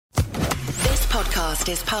podcast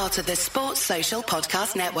is part of the Sports Social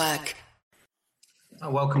Podcast Network.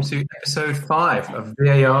 Welcome to episode 5 of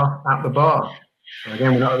VAR at the Bar.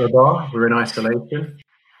 Again, we're not at the bar, we're in isolation.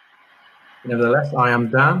 Nevertheless, I am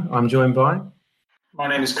Dan. I'm joined by... My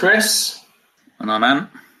name is Chris. And I'm Ant.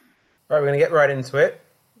 Right, we're going to get right into it.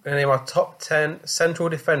 We're going to name our top 10 central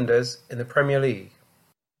defenders in the Premier League.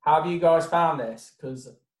 How have you guys found this? Because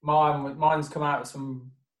mine's come out with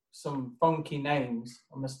some funky names,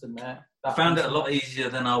 I must admit. I found it a lot easier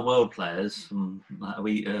than our world players from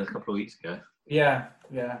a couple of weeks ago. Yeah.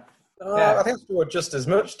 I think it's just as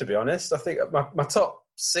much, to be honest. I think my top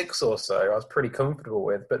 6 or so I was pretty comfortable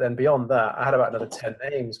with, but then beyond that, I had about another 10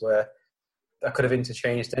 names where I could have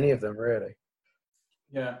interchanged any of them, really.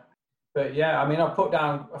 Yeah. But yeah, I mean, I put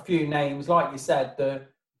down a few names. Like you said, the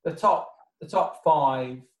top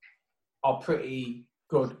 5 are pretty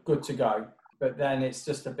good to go. But then it's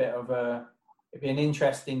just a bit of it'd be an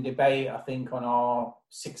interesting debate, I think, on our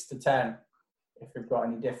 6 to 10, if we've got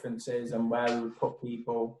any differences and where we would put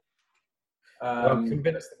people. I'm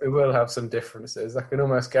convinced that we will have some differences. I can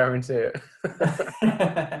almost guarantee it.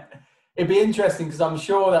 It'd be interesting because I'm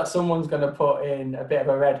sure that someone's going to put in a bit of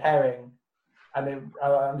a red herring, and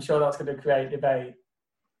I'm sure that's going to create debate.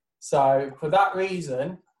 So for that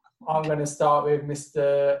reason, I'm going to start with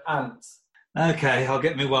Mr. Ant. Okay, I'll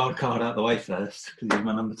get my wild card out of the way first, because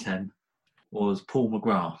my number 10 was Paul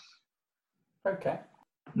McGrath. Okay.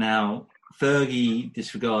 Now, Fergie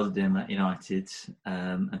disregarded him at United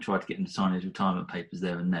and tried to get him to sign his retirement papers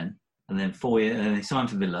there and then. And then he signed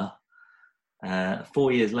for Villa.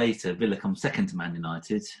 4 years later, Villa comes second to Man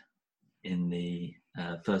United in the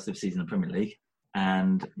first ever season of the Premier League.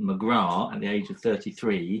 And McGrath, at the age of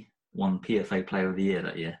 33, won PFA Player of the Year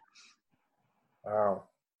that year. Wow.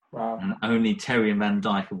 And only Terry and Van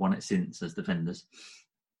Dijk have won it since as defenders.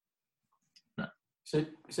 So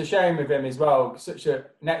it's a shame with him as well. Such an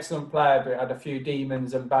excellent player, but had a few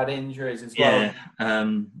demons and bad injuries as well.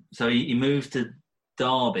 Yeah. So he moved to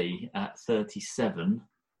Derby at 37,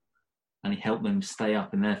 and he helped them stay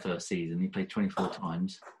up in their first season. He played 24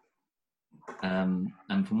 times. And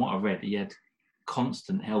from what I read, he had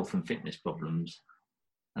constant health and fitness problems.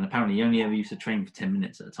 And apparently he only ever used to train for 10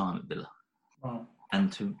 minutes at a time at Villa. Wow. And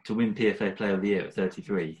to win PFA Player of the Year at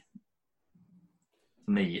 33,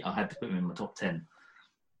 for me, I had to put him in my top 10.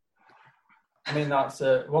 I mean, that's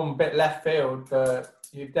one bit left field, but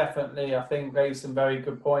you've definitely, I think, raised some very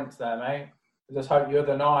good points there, mate. I just hope your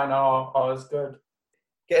other 9 are as good.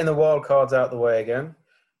 Getting the wild cards out the way again,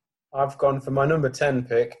 I've gone for my number 10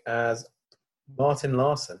 pick as Martin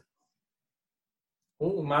Larsson.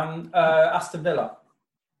 Oh, man. Aston Villa.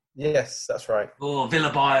 Yes, that's right. Oh,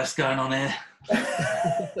 Villa bias going on here.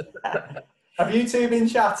 Have you two been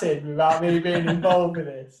chatting without me being involved with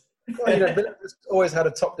this? Well, Villa's always had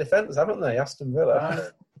a top defence, haven't they? Aston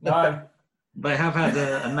Villa. No. They have had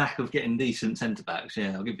a knack of getting decent centre-backs,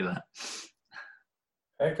 yeah, I'll give you that.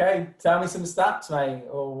 Okay, tell me some stats, mate,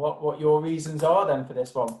 or what your reasons are then for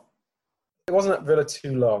this one. It wasn't at Villa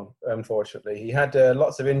too long, unfortunately. He had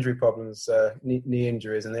lots of injury problems, knee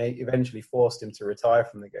injuries, and they eventually forced him to retire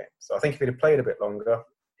from the game. So I think if he'd have played a bit longer,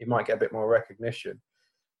 he might get a bit more recognition.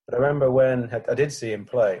 But I remember when I did see him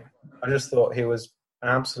play, I just thought he was an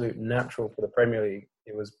absolute natural for the Premier League.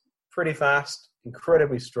 He was pretty fast,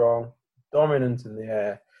 incredibly strong, dominant in the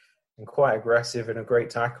air, and quite aggressive and a great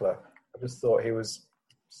tackler. I just thought he was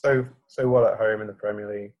so well at home in the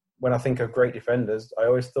Premier League. When I think of great defenders, I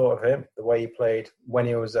always thought of him, the way he played when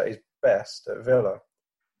he was at his best at Villa.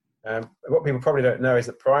 What people probably don't know is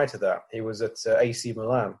that prior to that, he was at AC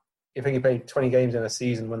Milan. I think he played 20 games in a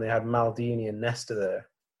season when they had Maldini and Nesta there.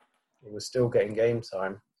 He was still getting game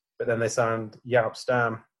time. But then they signed Jaap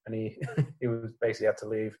Stam, and he was basically had to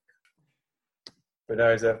leave. But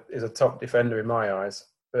no, he's a top defender in my eyes.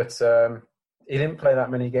 But he didn't play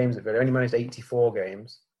that many games at Villa. He only managed 84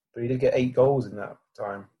 games, but he did get 8 goals in that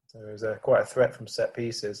time. So it was quite a threat from set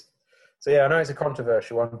pieces. So yeah, I know it's a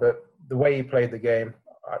controversial one, but the way he played the game,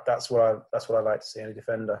 that's what I like to see in a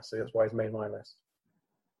defender. So that's why he's made my list.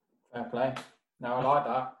 Fair play. No, I like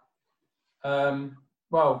that.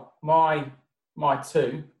 Well, my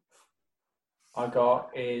 2 I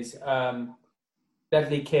got is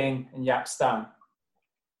Ledley King and Jaap Stam.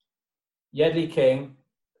 Ledley King,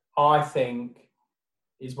 I think,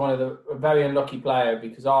 is a very unlucky player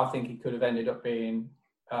because I think he could have ended up being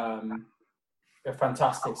a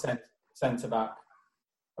fantastic centre-back.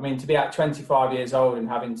 I mean, to be at 25 years old and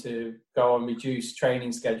having to go on reduced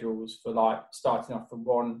training schedules for starting off from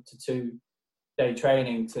 1 to 2 day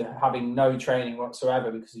training to having no training whatsoever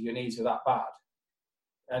because your knees were that bad.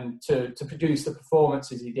 And to produce the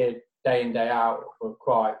performances he did day in, day out were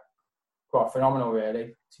quite quite phenomenal,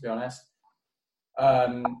 really, to be honest.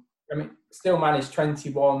 Still managed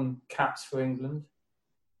 21 caps for England,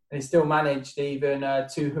 and he still managed even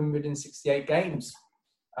 268 games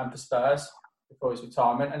for Spurs before his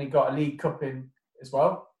retirement, and he got a League Cup in as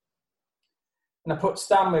well. And I put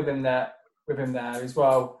Stam with him there as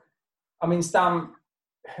well. Stam,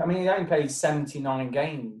 he only played 79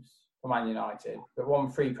 games for Man United, but won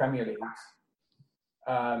 3 Premier Leagues.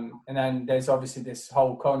 And then there's obviously this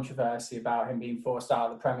whole controversy about him being forced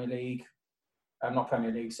out of the Premier League. Out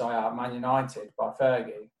of Man United by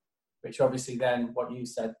Fergie, which obviously then, what you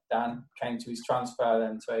said, Dan, came to his transfer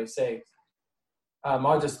then to AC.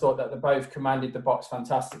 I just thought that they both commanded the box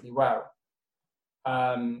fantastically well.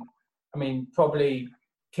 Probably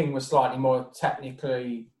King was slightly more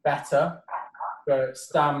technically better, but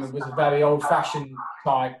Stam was a very old-fashioned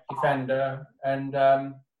type defender, and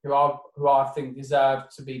who I think deserved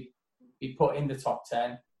to be put in the top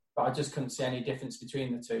 10. But I just couldn't see any difference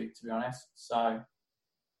between the two, to be honest. So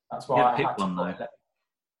that's why I had to pick one.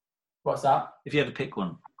 What's that? If you had to pick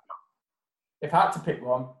one. If I had to pick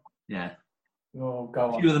one? Yeah. Oh, go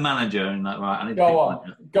on. If you were the manager and like, right, I need to pick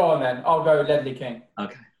one. Go on then. I'll go Ledley King.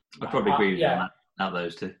 Okay. I'd probably agree with you on that, out of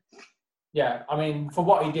those two. Yeah, for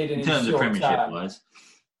what he did in his short term. In terms of Premiership-wise.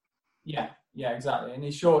 Yeah, exactly. In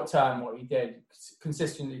his short term, what he did,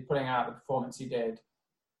 consistently putting out the performance he did.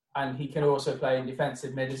 And he can also play in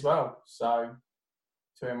defensive mid as well. So,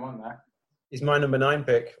 2-in-1 there. He's my number 9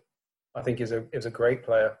 pick. I think is a great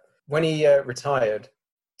player. When he retired,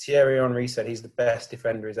 Thierry Henry said he's the best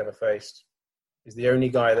defender he's ever faced. He's the only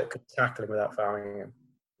guy that could tackle him without fouling him.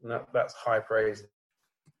 And that's high praise.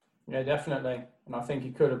 Yeah, definitely. And I think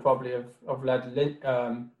he could have probably have led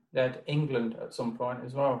England at some point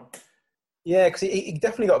as well. Yeah, because he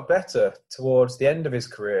definitely got better towards the end of his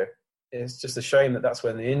career. It's just a shame that that's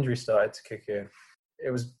when the injury started to kick in.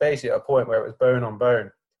 It was basically at a point where it was bone on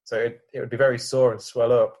bone. So it would be very sore and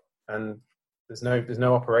swell up. And there's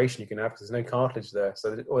no operation you can have because there's no cartilage there.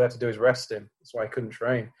 So all they had to do is rest him. That's why he couldn't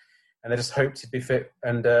train. And they just hoped he'd be fit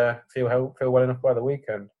and feel well enough by the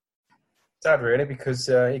weekend. Sad, really, because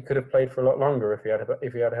he could have played for a lot longer if he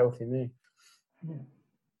had a healthy knee. Yeah.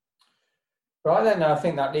 Right then, I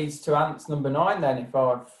think that leads to Ant's number 9 then,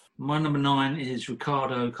 My number 9 is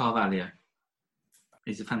Ricardo Carvalho.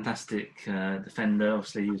 He's a fantastic defender.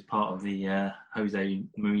 Obviously, he was part of the Jose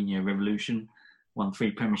Mourinho revolution. Won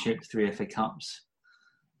 3 Premierships, 3 FA Cups.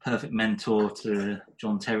 Perfect mentor to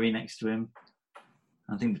John Terry next to him.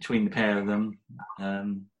 I think between the pair of them,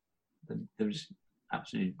 there was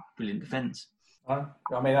absolutely brilliant defence.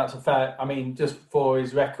 That's a fair... just for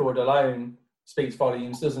his record alone, speaks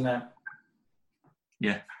volumes, doesn't it?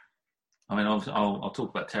 Yeah. I'll talk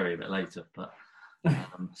about Terry a bit later, but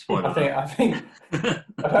spoiler. I think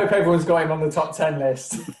I hope everyone's got him on the top 10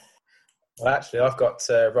 list. Well, actually, I've got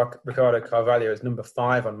Ricardo Carvalho as number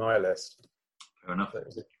 5 on my list. Fair enough.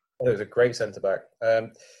 It was a great centre-back.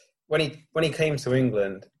 When he came to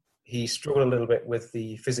England, he struggled a little bit with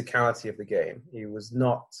the physicality of the game. He was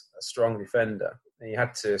not a strong defender. And he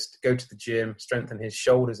had to go to the gym, strengthen his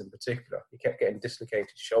shoulders in particular. He kept getting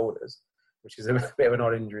dislocated shoulders, which is a bit of an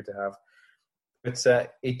odd injury to have. But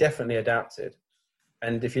he definitely adapted.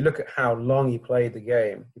 And if you look at how long he played the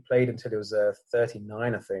game, he played until he was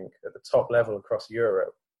 39, I think, at the top level across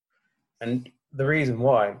Europe. And the reason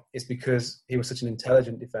why is because he was such an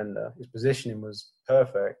intelligent defender. His positioning was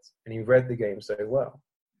perfect, and he read the game so well.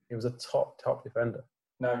 He was a top defender.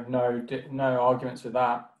 No arguments with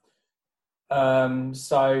that.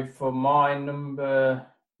 So for my number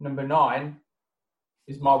 9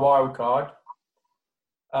 is my wild card,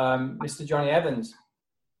 Mr. Johnny Evans.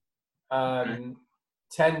 10.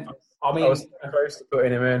 I was close to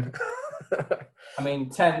putting him in.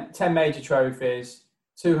 10 major trophies,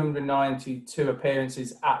 292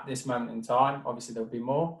 appearances at this moment in time. Obviously, there'll be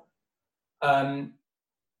more.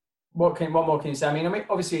 What more can you say?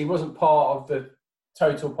 Obviously, he wasn't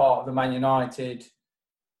total part of the Man United,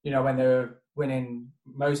 when they were winning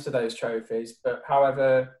most of those trophies. But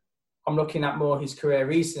however, I'm looking at more his career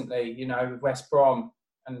recently, with West Brom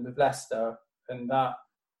and with Leicester, and that,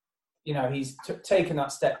 he's taken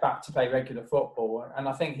that step back to play regular football. And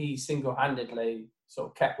I think he single-handedly sort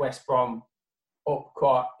of kept West Brom up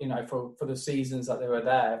quite, for the seasons that they were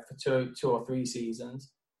there, for two or 3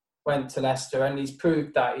 seasons. Went to Leicester, and he's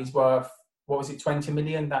proved that he's worth, 20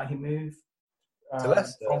 million that he moved? To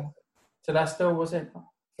Leicester? To Leicester, was it?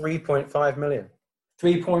 3.5 million.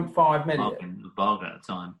 3.5 million. The bargain at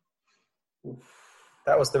the time. Oof.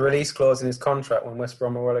 That was the release clause in his contract when West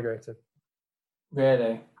Brom were relegated.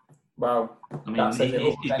 Really? Well, he's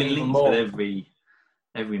been linked with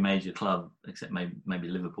every major club except maybe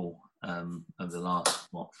Liverpool. over the last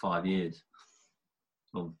 5 years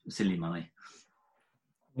of silly money.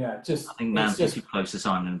 Yeah, just I think Man City close to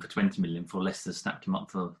signing him for 20 million for Leicester snapped him up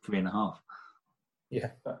for 3.5.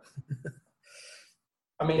 Yeah.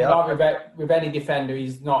 I mean, like with any defender,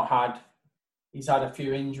 he's had a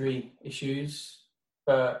few injury issues,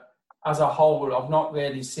 but as a whole, I've not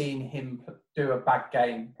really seen him play a bad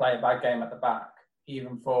game at the back,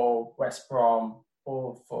 even for West Brom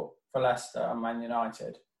or for Leicester and Man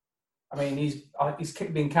United. I mean, he's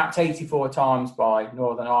been capped 84 times by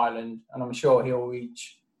Northern Ireland, and I'm sure he'll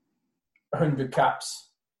reach 100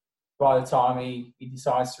 caps by the time he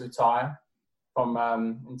decides to retire from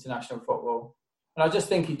international football. And I just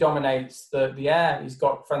think he dominates the air. He's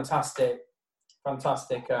got fantastic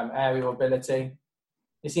aerial ability.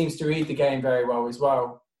 He seems to read the game very well as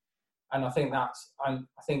well. And I think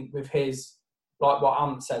with his, like what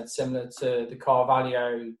Ant said, similar to the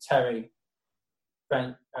Carvalho-Terry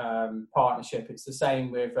partnership, it's the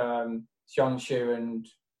same with Xiangshu and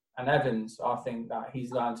Evans. I think that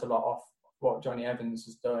he's learned a lot off what Johnny Evans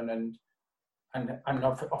has done and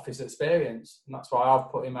off his experience. And that's why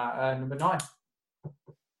I've put him at number 9.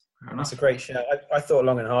 That's a great shout. I thought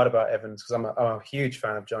long and hard about Evans because I'm a huge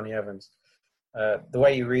fan of Johnny Evans. The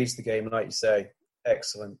way he reads the game, like you say,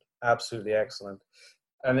 excellent, absolutely excellent.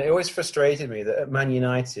 And it always frustrated me that at Man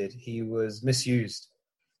United he was misused.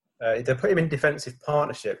 They put him in defensive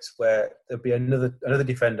partnerships where there'd be another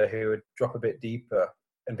defender who would drop a bit deeper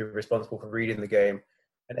and be responsible for reading the game,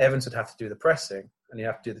 and Evans would have to do the pressing and he'd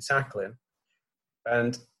have to do the tackling.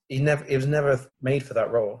 And he was never made for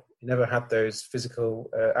that role. He never had those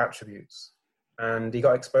physical attributes, and he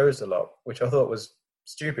got exposed a lot, which I thought was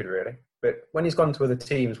stupid, really. But when he's gone to other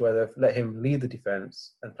teams where they've let him lead the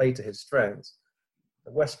defence and play to his strengths,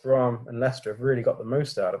 West Brom and Leicester have really got the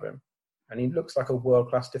most out of him, and he looks like a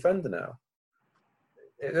world-class defender now.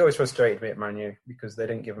 It always frustrated me at Man U because they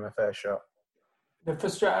didn't give him a fair shot. And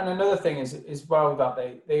another thing is well that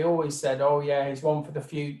they always said, oh yeah, he's one for the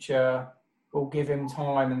future. We'll give him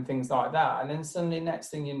time and things like that. And then suddenly, next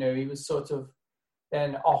thing you knew, he was sort of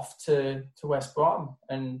then off to West Brom.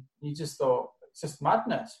 And you just thought, it's just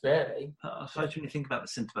madness, really. I suppose when you think about the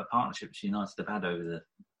centre-back partnerships United have had over the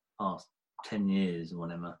past 10 years or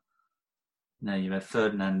whatever, you had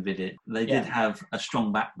Ferdinand, Vidic. They did have a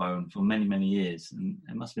strong backbone for many, many years. And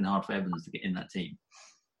it must have been hard for Evans to get in that team.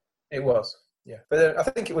 It was, yeah. But I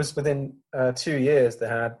think it was within 2 years they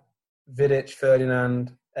had Vidic,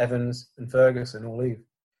 Ferdinand, Evans and Ferguson all leave.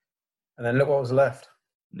 And then look what was left.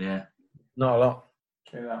 Yeah. Not a lot.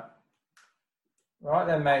 True that. Right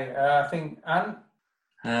then, mate. I think, Ant?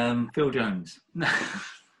 Phil Jones.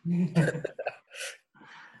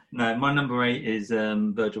 No, my number 8 is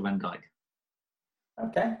Virgil van Dijk.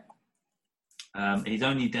 Okay. He's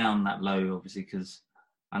only down that low, obviously, because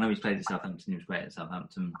I know he's played at Southampton. He was great at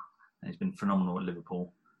Southampton. And he's been phenomenal at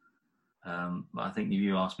Liverpool. But I think if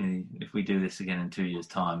you ask me if we do this again in 2 years'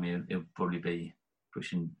 time, he'll probably be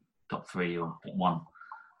pushing top 3 or top 1.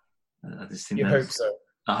 I just think you hope so.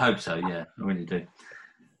 I hope so, yeah. I really do.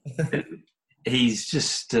 He's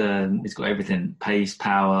just, he's got everything. Pace,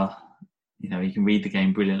 power. He can read the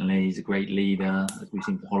game brilliantly. He's a great leader, as we've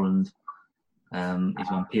seen for Holland.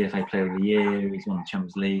 He's won PFA Player of the Year. He's won the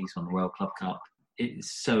Champions League. He's won the World Club Cup.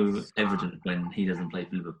 It's so evident when he doesn't play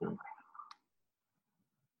for Liverpool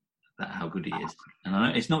how good he is. And I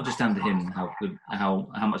know it's not just down to him how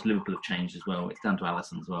much Liverpool have changed as well. It's down to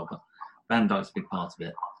Alisson as well, but Van Dijk's a big part of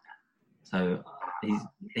it. So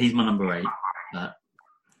he's my number 8, but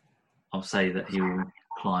I'll say that he will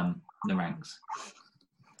climb the ranks.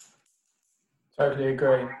 Totally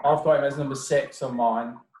agree. I've got him as number 6 on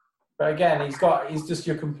mine. But again, he's just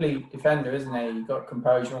your complete defender, isn't he? He's got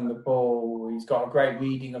composure on the ball. He's got a great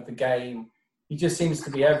reading of the game. He just seems to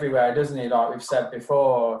be everywhere, doesn't he? Like we've said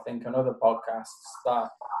before, I think on other podcasts, that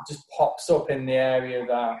just pops up in the area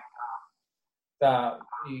that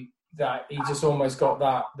he just almost got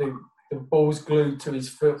that the ball's glued to his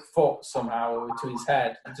foot somehow or to his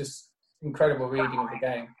head. Just incredible reading of the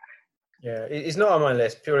game. Yeah, he's not on my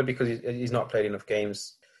list purely because he's not played enough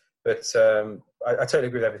games. But I totally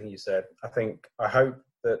agree with everything you said. I hope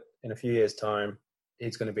that in a few years' time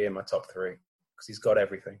he's going to be in my top 3 because he's got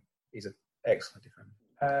everything. He's an excellent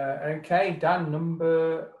defender. Okay, Dan,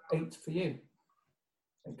 number 8 for you.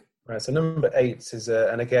 Right, so number 8 is,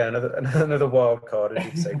 and again, another wild card, as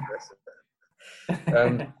you'd say, Chris.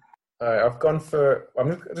 All right, I'm just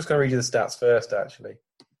going to read you the stats first, actually.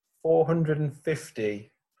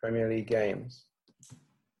 450 Premier League games.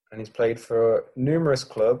 And he's played for numerous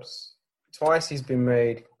clubs. Twice he's been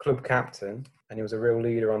made club captain, and he was a real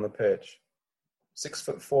leader on the pitch.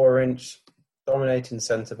 6'4" dominating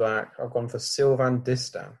centre-back. I've gone for Sylvain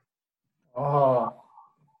Distin. Oh,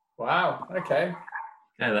 wow. Okay.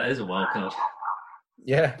 Yeah, that is a wild card.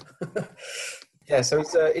 Yeah. Yeah, so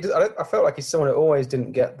I felt like he's someone who always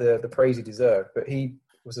didn't get the praise he deserved, but he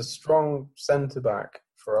was a strong centre-back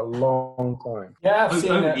for a long time. Yeah, I've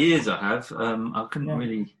seen Over it. years I have. I couldn't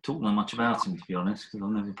really talk that much about him, to be honest, because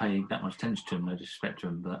I've never paid that much attention to him, no disrespect to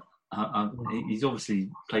him, but he's obviously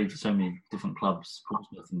played for so many different clubs,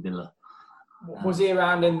 Portsmouth and Villa. Was he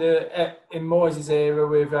around in Moyes' era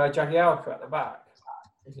with Jagielka at the back?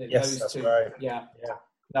 Is it Yes, those that's two? right. Yeah. Yeah.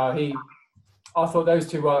 No, I thought those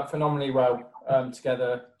two worked phenomenally well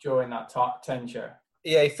together during that tenure.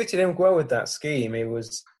 Yeah, he fitted in well with that scheme. He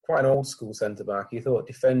was quite an old school centre-back. He thought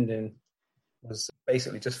defending was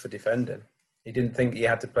basically just for defending. He didn't think he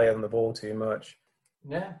had to play on the ball too much.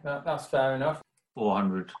 Yeah, that's fair enough.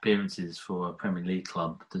 400 appearances for a Premier League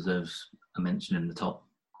club deserves a mention in the top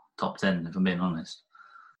 10, if I'm being honest.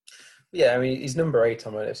 Yeah, I mean, he's number 8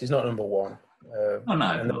 on my list. He's not number 1. There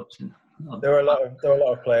were a lot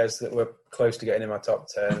of players that were close to getting in my top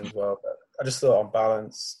 10 as well. But I just thought on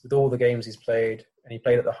balance, with all the games he's played, and he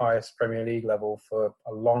played at the highest Premier League level for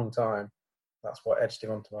a long time, that's what edged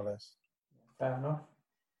him onto my list. Fair enough.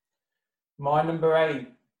 My number 8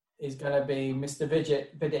 is going to be Mr.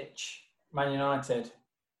 Vidic, Man United.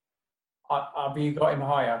 Have you got him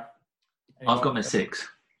higher? I've got him at 6.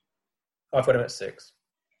 I've got him at 6.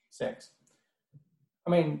 6. I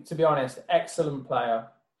mean, to be honest, excellent player.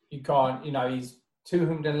 You can't, he's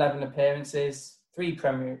 211 appearances,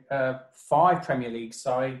 5 Premier Leagues,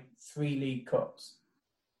 3 League Cups.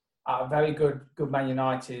 A very good Man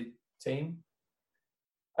United team.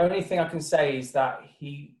 Only thing I can say is that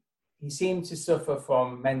he seemed to suffer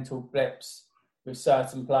from mental blips with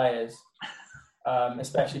certain players,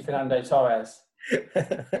 especially Fernando Torres.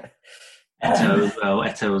 Eto'o as well.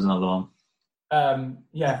 Eto'o was another one.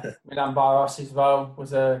 Milan Barros as well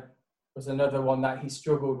was another one that he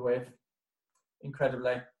struggled with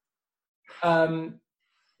incredibly.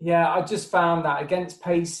 I just found that against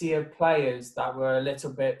pacier players that were a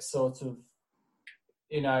little bit sort of,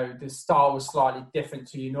 the style was slightly different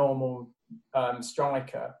to your normal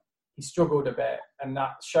striker. He struggled a bit, and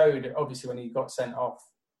that showed obviously when he got sent off.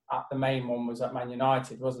 At the main one was at Man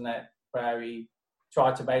United, wasn't it? Where he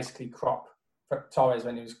tried to basically crop Torres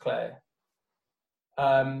when he was clear.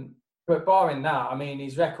 But barring that, I mean,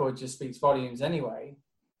 his record just speaks volumes anyway.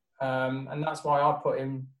 And that's why I put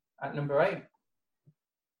him at number 8.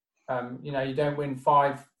 You don't win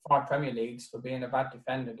five Premier Leagues for being a bad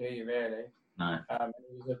defender, do you, really? No.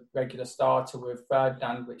 He was a regular starter with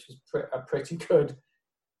Ferdinand, which was a pretty good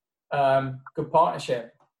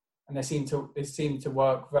partnership. And they seem to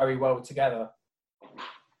work very well together.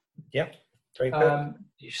 Yep. Very good.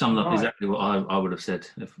 You summed up exactly what I would have said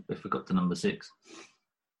if we got to number 6.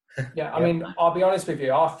 Yeah, I mean, I'll be honest with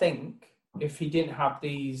you. I think if he didn't have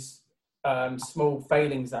these small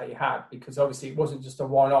failings that he had, because obviously it wasn't just a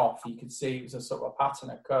one-off, you could see it was a sort of a pattern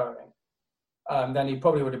occurring, then he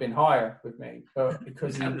probably would have been higher with me. But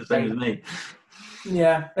because he the same as me.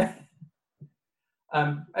 Yeah.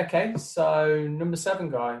 Okay, so number 7,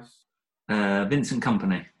 guys. Vincent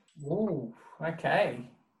Kompany. Ooh, okay.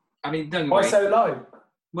 I mean, don't Why so low?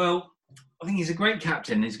 Well, I think he's a great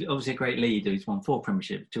captain. He's obviously a great leader. He's won 4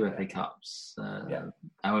 Premierships, 2 FA Cups,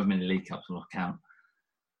 however many League Cups will count.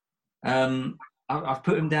 I've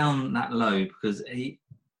put him down that low because he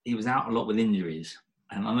was out a lot with injuries,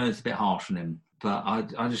 and I know it's a bit harsh on him, but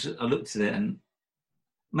I looked at it, and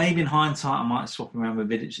maybe in hindsight I might swap him around with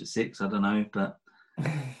Vidic at 6. I don't know, but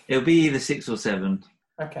it'll be either 6 or 7.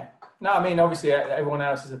 Okay. No, I mean, obviously everyone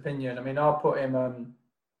else's opinion. I mean, I'll put him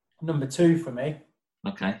number 2 for me.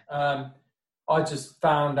 Okay. I just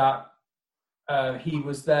found that he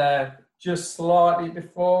was there just slightly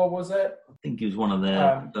before, was it? I think he was one of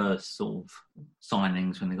their first sort of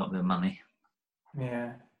signings when they got their money.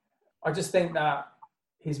 Yeah. I just think that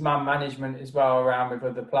his man management as well around with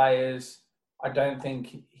other players, I don't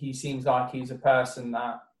think he seems like he's a person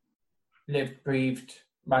that lived, breathed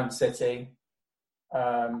Man City.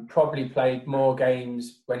 Probably played more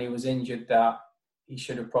games when he was injured that he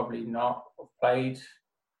should have probably not played.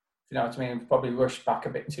 You know what I mean? Probably rushed back a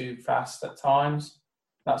bit too fast at times.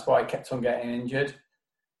 That's why he kept on getting injured.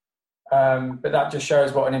 But that just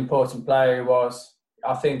shows what an important player he was.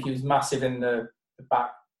 I think he was massive in the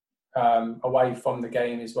back, away from the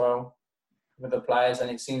game as well with the players, and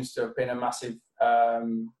it seems to have been a massive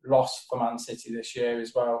loss for Man City this year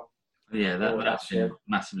as well. Yeah, that's been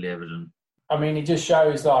massively evident. I mean, it just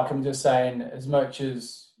shows, like I'm just saying, as much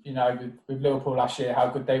as, with Liverpool last year, how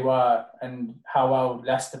good they were and how well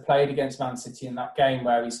Leicester played against Man City in that game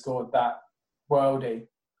where he scored that worldie.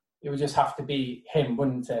 It would just have to be him,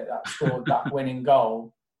 wouldn't it? That scored that winning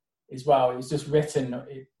goal as well. It was just written.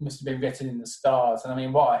 It must have been written in the stars. And I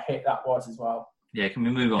mean, what a hit that was as well. Yeah, can we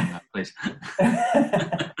move on now, please?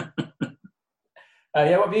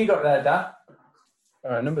 Yeah, what have you got there, Dan?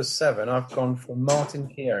 All right, number 7, I've gone for Martin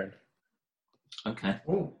Kieran. Okay.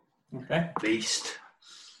 Ooh, okay. Beast.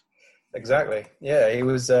 Exactly. Yeah, he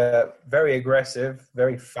was very aggressive,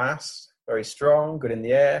 very fast, very strong, good in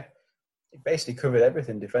the air. He basically covered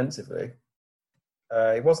everything defensively.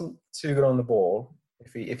 He wasn't too good on the ball.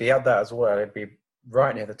 If he had that as well, he'd be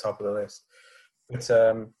right near the top of the list. But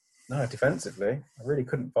no, defensively, I really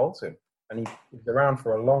couldn't fault him. And he was around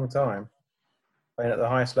for a long time, playing at the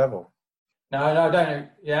highest level. No, I don't know.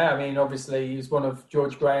 Yeah, I mean, obviously, he was one of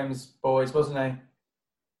George Graham's boys, wasn't he?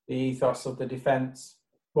 The ethos of the defence.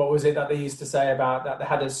 What was it that they used to say about that? They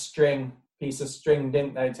had a piece of string,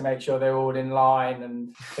 didn't they, to make sure they're all in line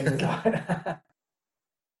and things like that.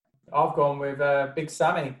 I've gone with Big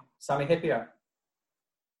Sammy Hyypiä,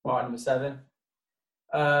 right, number 7.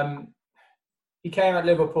 He came at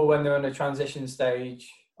Liverpool when they were in a transition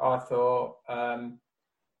stage, I thought,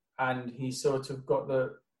 and he sort of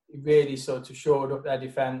really sort of shored up their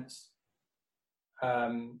defence.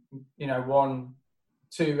 Won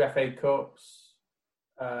 2 FA Cups,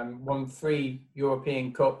 won 3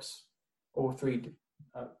 European Cups, all 3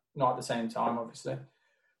 not at the same time, obviously.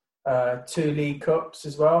 2 League Cups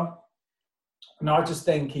as well. And I just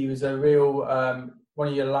think he was a real one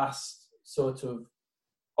of your last sort of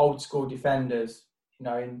old school defenders. You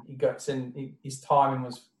know, he gets in. His timing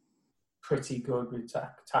was pretty good with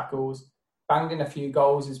tackles. Banged in a few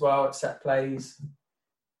goals as well at set plays.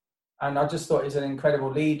 And I just thought he's an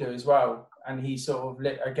incredible leader as well. And he sort of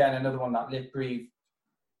another one that breathed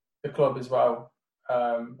the club as well,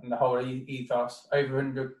 and the whole ethos. Over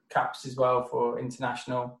 100 caps as well for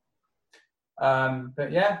international.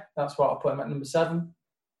 But yeah, that's what I'll put him at number 7.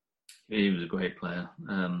 He was a great player.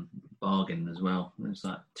 Bargain as well. It was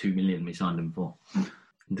like 2 million we signed him for.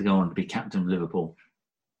 And to go on to be captain of Liverpool.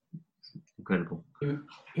 Incredible.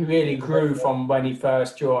 He really grew from when he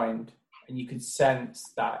first joined, and you could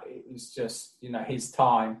sense that it was just, his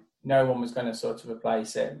time. No one was going to sort of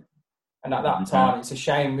replace him. And at that time, it's a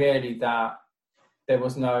shame really that there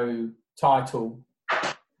was no title,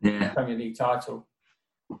 Premier League title.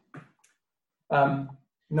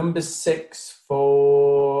 Number 6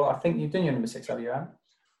 I think you've done your number 6, have you, Anne?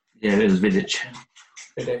 Yeah, it was Vidic.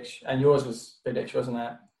 And yours was Vidic, wasn't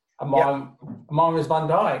it? And mine was Van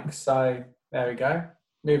Dijk. So there we go.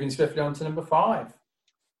 Moving swiftly on to number 5.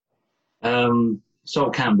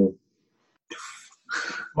 Sol Campbell.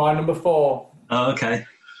 My number 4. Oh, okay.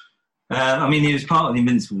 He was part of the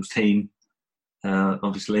Invincibles team,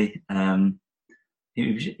 obviously.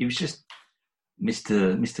 He was just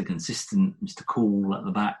Mr. Consistent, Mr. Cool at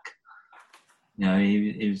the back.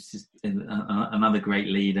 He was just another great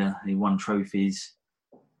leader. He won trophies.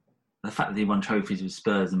 The fact that he won trophies with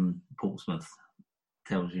Spurs and Portsmouth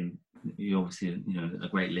tells you you're obviously a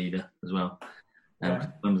great leader as well.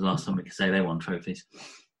 When was the last time we could say they won trophies?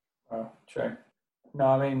 Well, true. No,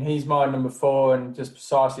 I mean, he's my number 4, and just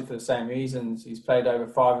precisely for the same reasons. He's played over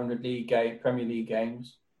 500 Premier League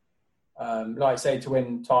games. Like I say, to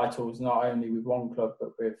win titles not only with one club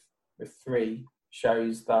but with 3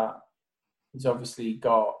 shows that he's obviously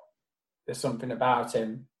there's something about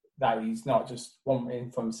him that he's not just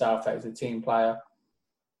wanting for himself, that he's a team player.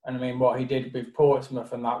 And I mean, what he did with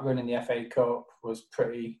Portsmouth and that run in the FA Cup was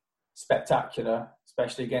pretty spectacular,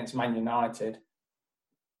 especially against Man United.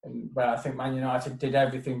 But I think Man United did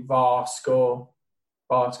everything bar score.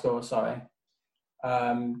 But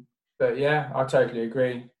yeah, I totally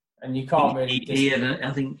agree. And you can't really...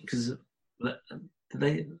 I think because I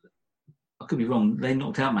could be wrong, they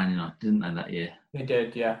knocked out Man United, didn't they, that year? They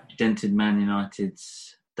did, yeah. Dented Man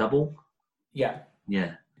United's double? Yeah.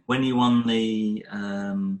 Yeah. When you won the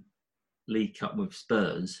League Cup with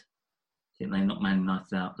Spurs, I think they knocked Man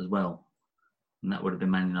United out as well. And that would have been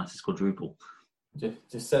Man United's quadruple.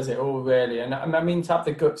 Just says it all, really. And I mean, to have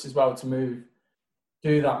the guts as well to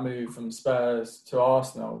do that move from Spurs to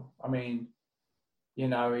Arsenal. I mean,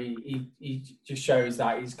 he just shows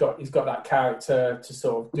that he's got that character to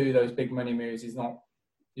sort of do those big money moves. He's not,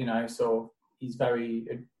 he's very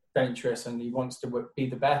adventurous and he wants to be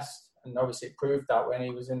the best. And obviously it proved that when he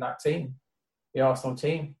was in that team, the Arsenal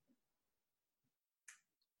team.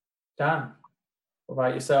 Dan, what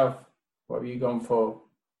about yourself? What have you gone for?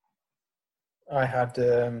 I had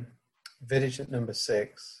Vidic at number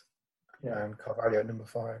 6 and Carvalho at number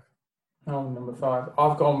 5. Oh, number 5.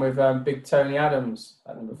 I've gone with Big Tony Adams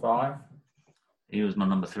at number 5. He was my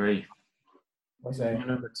number 3. Was he? My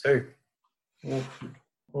number 2.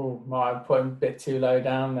 Oh, might have put him a bit too low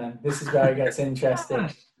down then. This is where it gets interesting.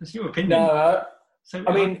 That's your opinion. No, So,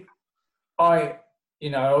 I mean,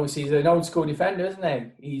 obviously he's an old school defender, isn't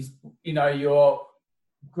he? He's, you're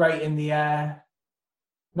great in the air,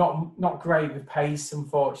 not great with pace,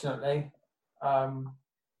 unfortunately.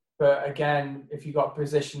 But again, if you got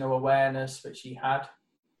positional awareness, which he had,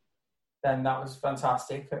 then that was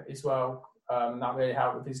fantastic as well. That really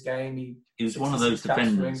helped with his game. He was one of those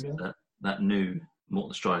defenders that knew what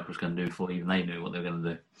the striker was going to do before even they knew what they were going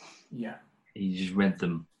to do. Yeah. He just read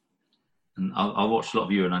them. And I watched a lot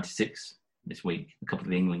of Euro 96 this week, a couple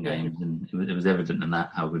of the England games, and it was evident in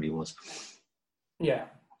that how good he was. Yeah.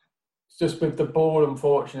 It's just with the ball,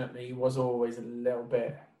 unfortunately, he was always a little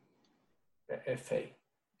bit iffy.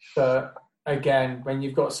 But again, when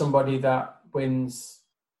you've got somebody that wins,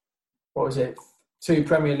 2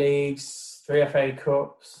 Premier Leagues, 3 FA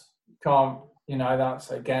Cups,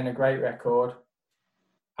 that's again a great record.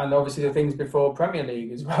 And obviously the things before Premier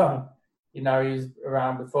League as well. He was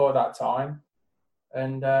around before that time.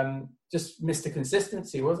 And just Mr.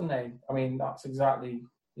 Consistency, wasn't he? I mean, that's exactly,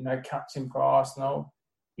 captain for Arsenal.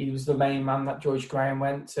 He was the main man that George Graham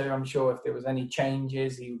went to. I'm sure if there was any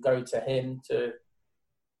changes, he would go to him to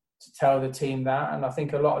tell the team that. And I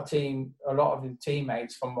think a lot of the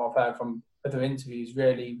teammates, from what I've heard from other interviews,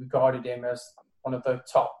 really regarded him as one of the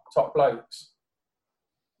top blokes.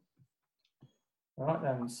 Right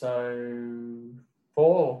then, so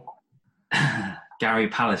 4. Gary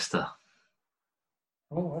Pallister.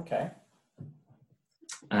 Oh, okay.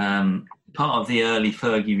 Part of the early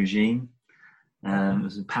Fergie regime.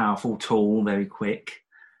 Was powerful, tall, very quick.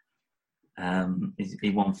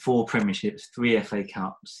 He won 4 premierships, 3 FA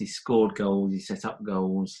Cups. He scored goals. He set up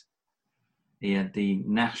goals. He had the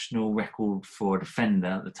national record for a defender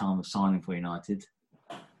at the time of signing for United.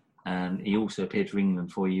 And he also appeared for England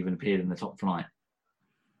before he even appeared in the top flight.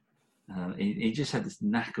 He just had this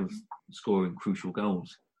knack of scoring crucial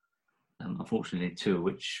goals. Unfortunately, 2 of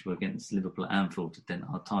which were against Liverpool at Anfield to dent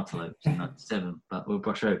our title hopes in '97, but we'll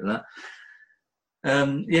brush over that.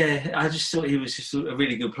 I just thought he was just a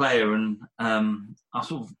really good player, and I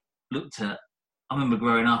sort of I remember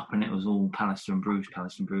growing up and it was all Pallister and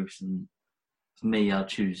Bruce, and for me, I'd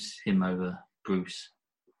choose him over Bruce.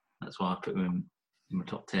 That's why I put him in my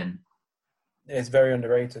top 10. It's very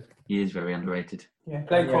underrated. He is very underrated. Yeah,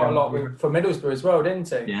 played quite a lot for Middlesbrough as well, didn't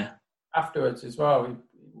he? Yeah. Afterwards as well, he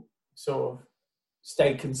sort of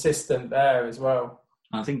stayed consistent there as well.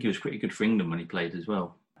 I think he was pretty good for England when he played as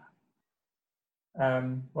well.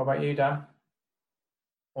 What about you, Dan?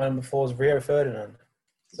 My number 4 is Rio Ferdinand.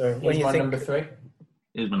 So He's my number 3.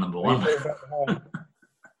 He was my number 1.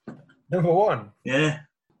 Number 1? Yeah.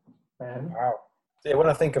 Wow. Yeah, when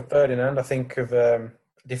I think of Ferdinand, I think of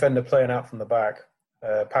defender playing out from the back,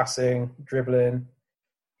 passing, dribbling.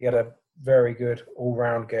 He had a very good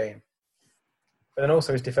all-round game. But then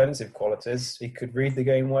also his defensive qualities. He could read the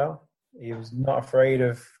game well. He was not afraid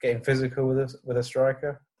of getting physical with a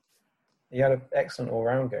striker. He had an excellent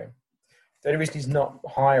all-round game. The only reason he's not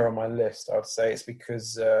higher on my list, I would say, is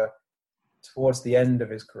because towards the end of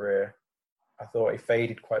his career, I thought he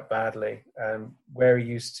faded quite badly. Where he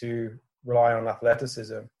used to rely on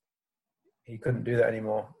athleticism, he couldn't do that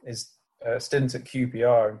anymore. His stint at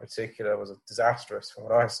QPR in particular was disastrous from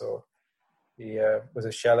what I saw. He was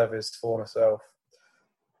a shell of his former self.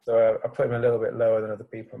 So I put him a little bit lower than other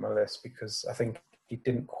people on my list because I think he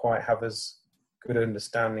didn't quite have as good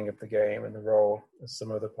understanding of the game and the role as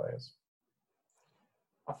some other players.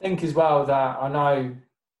 I think as well that I know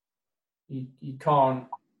you can't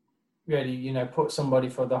really, put somebody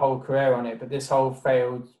for the whole career on it, but this whole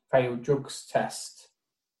failed drugs test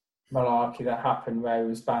malarkey that happened where he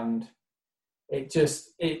was banned, I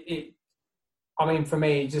mean, for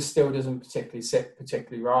me, it just still doesn't sit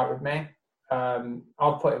particularly right with me.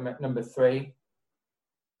 I'll put him at number 3.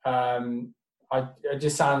 It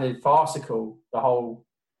just sounded farcical, the whole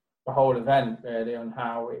event, really, on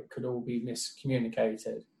how it could all be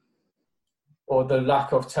miscommunicated. Or the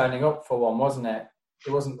lack of turning up for one, wasn't it?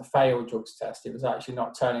 It wasn't the failed drugs test. It was actually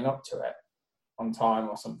not turning up to it on time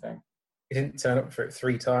or something. He didn't turn up for it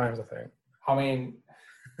 3 times, I think. I mean,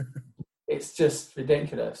 it's just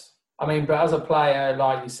ridiculous. I mean, but as a player,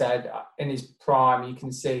 like you said, in his prime, you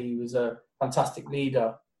can see he was a fantastic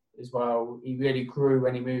leader as well. He really grew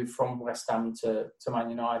when he moved from West Ham to Man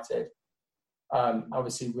United.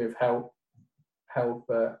 Obviously with help,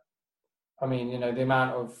 but I mean, the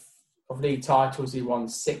amount of league titles he won,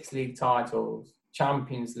 6 league titles,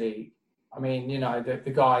 Champions League. I mean,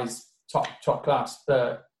 the guy's top class,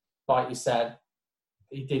 but like you said,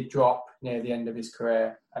 he did drop near the end of his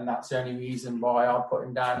career, and that's the only reason why I'll put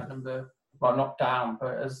him down at number well, not down,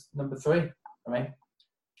 but as number 3 for me.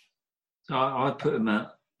 So I put him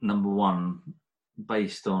at number 1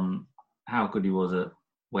 based on how good he was at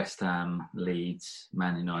West Ham, Leeds,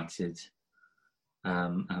 Man United.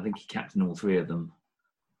 And I think he captained all 3 of them.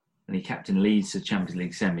 And he captained Leeds to Champions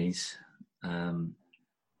League semis.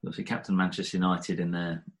 Obviously captained Manchester United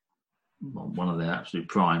in one of their absolute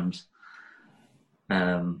primes.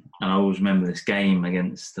 And I always remember this game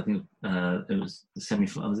against, I think it was the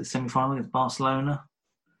semi-final against Barcelona,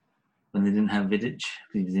 when they didn't have Vidic,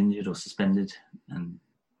 he was injured or suspended, and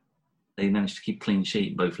they managed to keep clean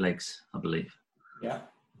sheet both legs, I believe. Yeah.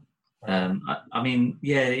 I mean,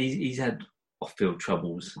 yeah, he's had off-field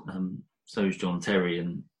troubles. So's John Terry,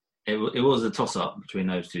 and it was a toss-up between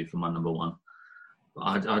those two for my number 1.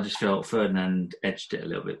 But I just felt Ferdinand edged it a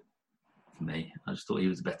little bit for me. I just thought he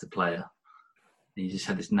was a better player. He just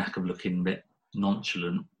had this knack of looking a bit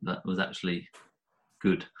nonchalant that was actually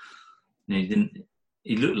good.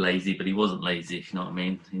 He looked lazy, but he wasn't lazy, if you know what I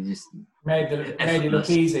mean. He just made it look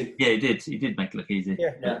easy. Yeah, he did. He did make it look easy.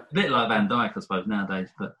 Yeah. A bit like Van Dijk, I suppose, nowadays.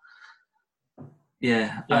 But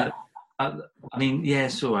yeah. I mean, yeah,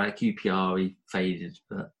 it's all right. QPR, he faded,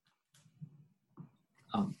 but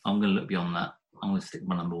I'm going to look beyond that. I'm going to stick with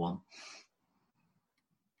my number 1.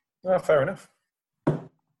 Oh, fair enough.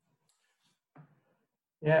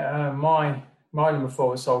 Yeah, my number 4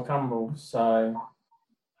 was Sol Campbell. So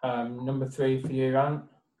number 3 for you, Ant.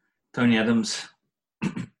 Tony Adams.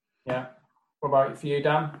 Yeah. What about for you,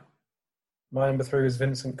 Dan? My number 3 was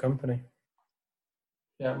Vincent Kompany.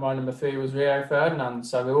 Yeah, my number 3 was Rio Ferdinand.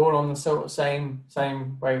 So we're all on the sort of same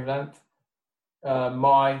wavelength. Your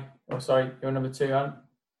number 2, Ant?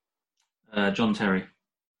 John Terry.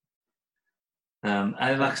 And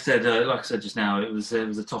like I said just now, it was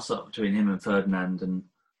a toss-up between him and Ferdinand, and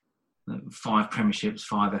 5 premierships,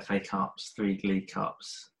 5 FA Cups, 3 League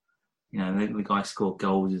Cups. You know, the guy scored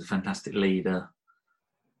goals. He's a fantastic leader,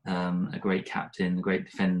 a great captain, a great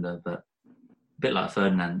defender, but a bit like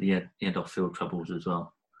Ferdinand, he had off-field troubles as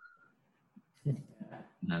well. You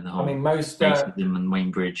know, the whole most racism and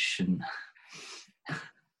Wayne Bridge and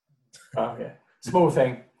small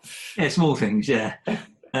thing. Yeah, small things. Yeah.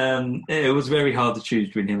 It was very hard to choose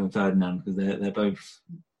between him and Ferdinand because they're both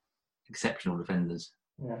exceptional defenders.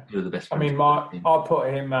 Yeah, who are the best. I'll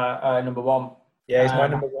put him at number 1. Yeah, he's my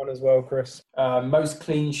number 1 as well, Chris. Most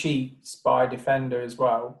clean sheets by a defender as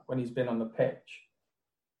well when he's been on the pitch.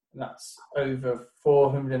 And that's over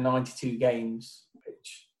 492 games,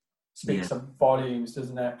 which speaks some volumes,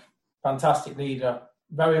 doesn't it? Fantastic leader.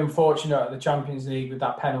 Very unfortunate at the Champions League with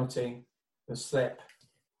that penalty, the slip.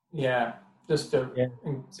 Yeah, just an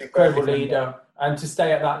incredible leader. And to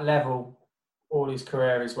stay at that level all his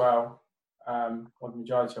career as well, or the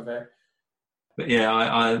majority of it. But yeah,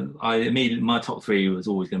 I immediately, my top 3 was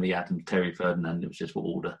always going to be Adam, Terry, Ferdinand. It was just what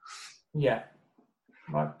order. Yeah,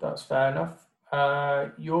 right, that's fair enough.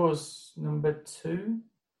 Yours, number 2,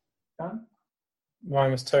 Dan?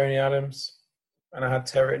 Mine was Tony Adams, and I had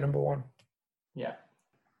Terry at number 1. Yeah.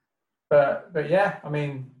 But yeah, I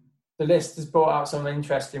mean, the list has brought out some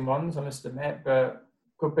interesting ones, I must admit, but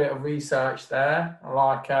good bit of research there. I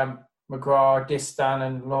like McGrath, Distan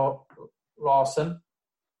and Larson.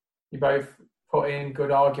 You both put in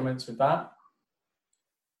good arguments with that.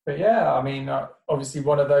 But yeah, I mean, obviously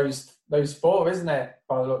one of those 4, isn't it,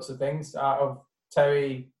 by the looks of things, out of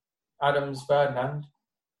Terry, Adams, Ferdinand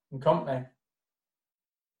and Kompany.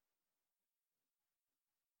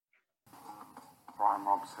 Brian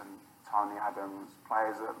Robson, Tony Adams,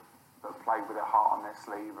 players that play with their heart on their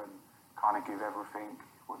sleeve and kind of give everything,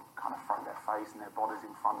 would kind of throw their face and their bodies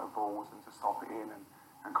in front of balls and to stop it in and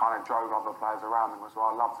kind of drove other players around them as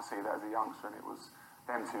well. I love to see that as a youngster, and it was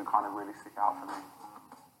them 2 kind of really stick out for me.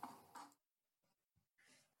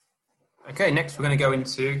 Okay, next we're going to go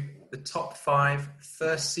into the top 5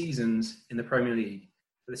 first seasons in the Premier League.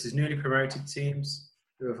 So this is newly promoted teams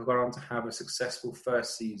who have gone on to have a successful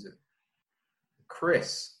first season.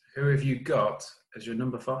 Chris, who have you got as your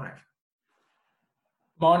number 5?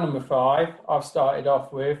 My number 5, I've started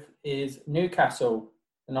off with, is Newcastle,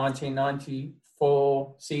 the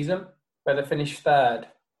 1994 season, where they finished 3rd.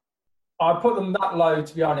 I put them that low,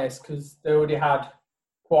 to be honest, because they already had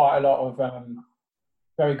quite a lot of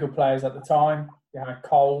very good players at the time. They had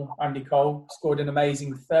Andy Cole, scored an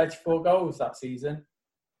amazing 34 goals that season.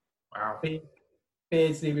 Wow.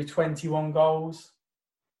 Beardsley with 21 goals.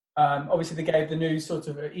 Obviously, they gave the new sort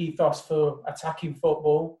of ethos for attacking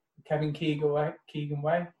football. Kevin Keegan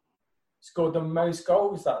Way scored the most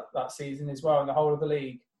goals that season as well in the whole of the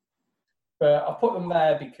league. But I put them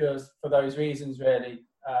there for those reasons, really.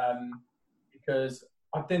 Because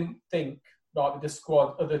I didn't think like with the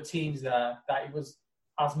squad, other teams there, that it was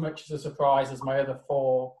as much as a surprise as my other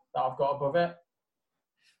 4 that I've got above it.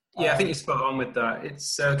 Yeah, I think you're spot on with that.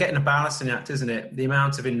 It's getting a balancing act, isn't it? The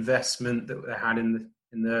amount of investment that they had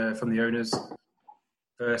from the owners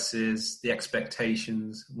versus the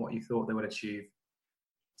expectations and what you thought they would achieve.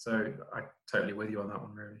 So I'm totally with you on that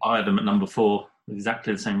one, really. I had them at number 4, for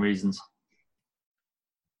exactly the same reasons.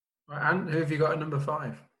 Right, and who have you got at number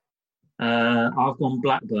 5? I've gone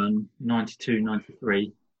Blackburn,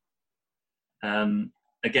 92-93.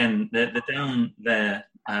 Again, they're down there.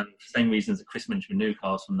 Same reasons that Chris mentioned with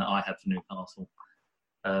Newcastle and that I had for Newcastle.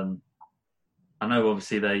 I know,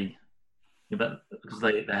 obviously, because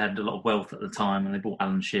they had a lot of wealth at the time, and they bought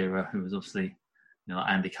Alan Shearer, who was obviously, like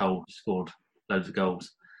Andy Cole, who scored loads of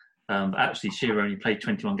goals. But actually, Shearer only played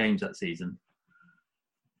 21 games that season,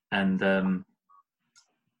 and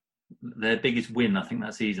their biggest win, I think,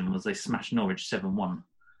 that season was they smashed Norwich 7-1,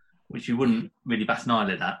 which you wouldn't really bat an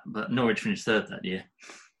eyelid at, but Norwich finished 3rd that year.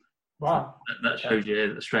 Wow. So that shows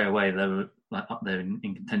you that straight away they were up there in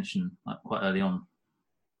contention quite early on.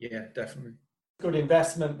 Yeah, definitely. Good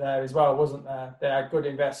investment there as well, wasn't there? They had good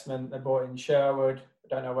investment. They brought in Sherwood. I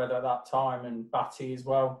don't know whether at that time, and Batty as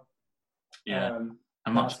well. Yeah,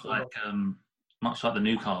 and much like the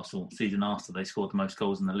Newcastle season after, they scored the most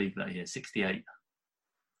goals in the league that year, 68.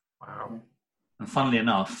 Wow. And funnily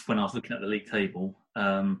enough, when I was looking at the league table,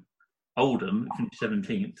 Oldham finished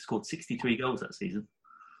 17th, scored 63 goals that season.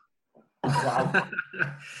 Wow. I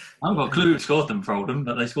haven't got a clue who scored them for Oldham,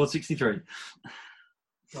 but they scored 63.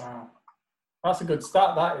 Wow. That's a good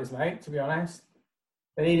stat, that is, mate, to be honest.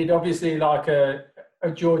 They needed, obviously, like a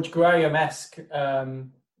George Graham-esque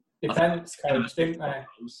defence coach, didn't they?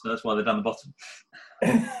 So that's why they're down the bottom.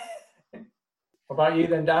 What about you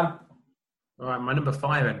then, Dan? All right, my number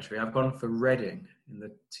 5 entry, I've gone for Reading in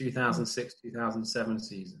the 2006-2007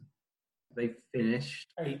 season. They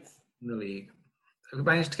finished 8th in the league. They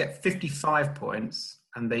managed to get 55 points,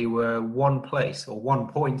 and they were 1 place, or 1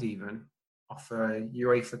 point even, off a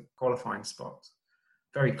UEFA qualifying spot.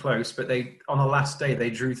 Very close, but on the last day,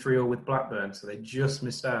 they drew 3-3 with Blackburn, so they just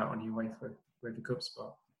missed out on UEFA Cup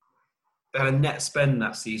spot. They had a net spend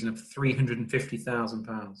that season of £350,000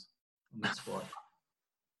 on that squad.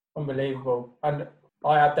 Unbelievable. And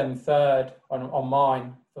I had them 3rd on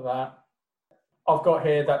mine for that. I've got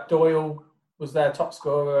here that Doyle was their top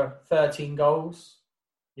scorer, 13 goals.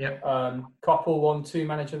 Yep. Coppell won 2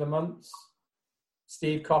 Manager of the Months.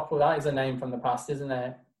 Steve Coppell, that is a name from the past, isn't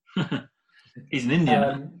it? He's an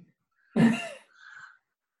Indian.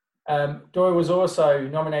 Doyle was also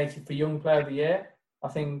nominated for Young Player of the Year. I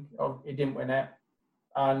think he didn't win it.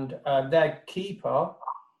 And their keeper,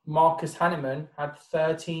 Marcus Hanneman, had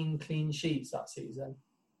 13 clean sheets that season.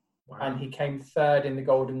 Wow. And he came 3rd in the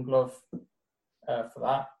Golden Glove for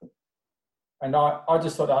that. And I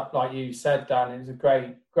just thought that, like you said, Dan, it was a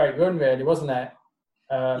great run, really, wasn't it?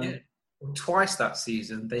 Yeah. Twice that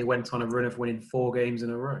season, they went on a run of winning 4 games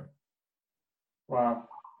in a row. Wow.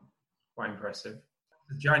 Quite impressive.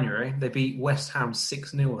 In January, they beat West Ham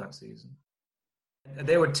 6-0 that season.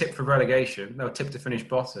 They were tipped for relegation. They were tipped to finish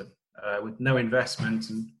bottom with no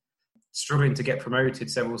investment and struggling to get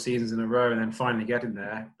promoted several seasons in a row and then finally getting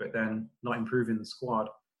there, but then not improving the squad.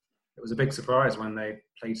 It was a big surprise when they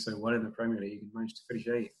played so well in the Premier League and managed to finish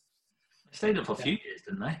 8th. They stayed up for a few years,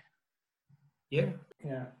 didn't they? Yeah.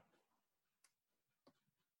 Yeah.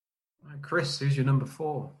 Chris, who's your number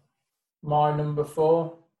 4? My number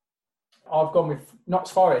 4, I've gone with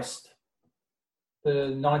Notts Forest, the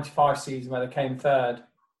 95 season where they came 3rd.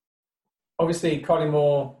 Obviously,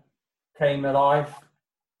 Collymore came alive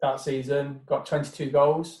that season, got 22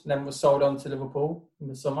 goals, and then was sold on to Liverpool in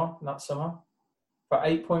that summer, for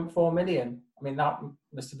 8.4 million. I mean, that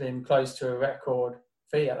must have been close to a record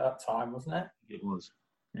fee at that time, wasn't it? It was,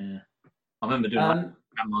 yeah. I remember doing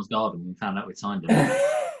Grandma's Garden and found out we'd signed him.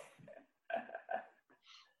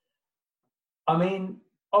 I mean,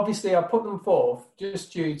 obviously, I put them 4th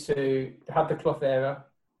just due to they had the Clough era.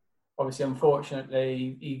 Obviously,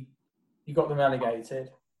 unfortunately, he got them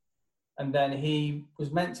relegated. And then he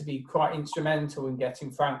was meant to be quite instrumental in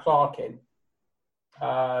getting Frank Clark in,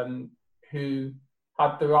 who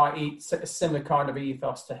had the right, similar kind of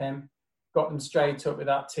ethos to him, got them straight up with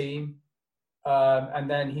that team. And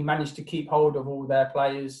then he managed to keep hold of all their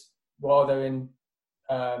players while they're in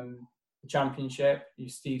the Championship,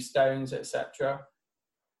 Steve Stones, etc.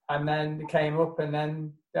 And then they came up and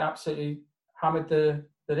then they absolutely hammered the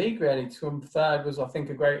league, really. To come 3rd was, I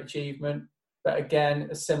think, a great achievement. But again,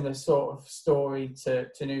 a similar sort of story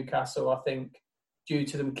to Newcastle, I think, due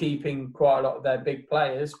to them keeping quite a lot of their big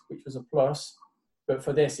players, which was a plus. But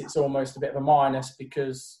for this, it's almost a bit of a minus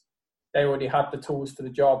because they already had the tools for the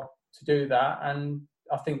job to do that, and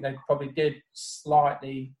I think they probably did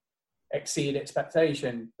slightly exceed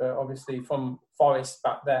expectation. But obviously, from Forest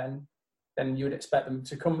back then you would expect them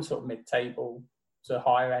to come sort of mid-table to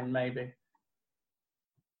higher end, maybe.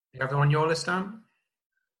 You have them on your list, Dan?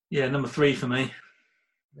 Yeah, number 3 for me.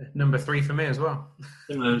 Number 3 for me as well.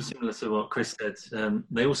 Similar to what Chris said.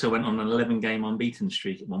 They also went on an 11-game unbeaten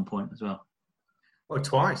streak at one point as well. Well,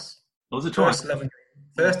 twice. Was it twice?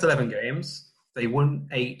 First 11 games, they won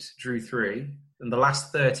 8, drew 3. And the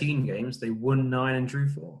last 13 games, they won 9 and drew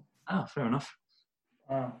 4. Oh, fair enough.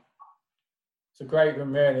 Wow. It's a great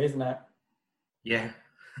run, really, isn't it? Yeah.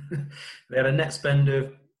 They had a net spend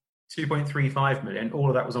of 2.35 million. All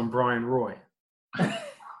of that was on Brian Roy.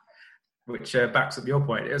 Which backs up your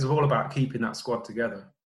point. It was all about keeping that squad together.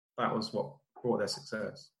 That was what brought their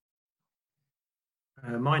success.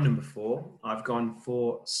 My number 4, I've gone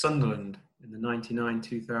for Sunderland in the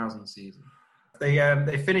 99-2000 season.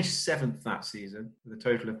 They finished 7th that season with a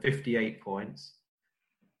total of 58 points.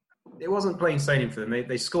 It wasn't plain sailing for them.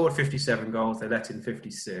 They scored 57 goals. They let in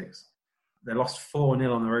 56. They lost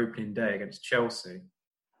 4-0 on their opening day against Chelsea.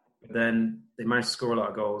 But then they managed to score a lot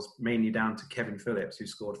of goals, mainly down to Kevin Phillips, who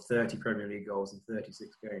scored 30 Premier League goals in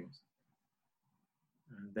 36 games.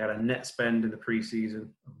 And they had a net spend in the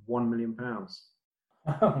pre-season of £1 million.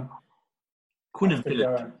 Quinn and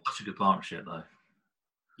Phillips, such a good partnership, though.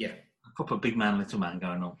 Yeah. A proper big man, little man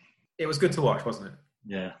going on. It was good to watch, wasn't it?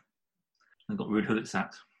 Yeah. And got Ruud Gullit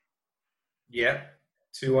sacked. Yeah.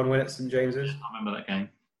 2-1 win at St James's. I remember that game.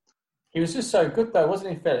 He was just so good, though,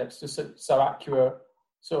 wasn't he, Phillips? Just so accurate.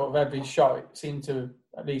 Sort of every shot seemed to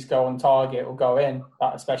at least go on target or go in,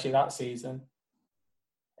 especially that season.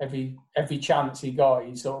 Every chance he got,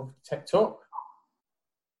 he sort of took.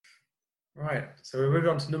 Right, so we move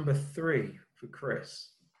on to number 3 for Chris.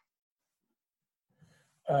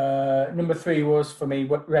 Number 3 was, for me,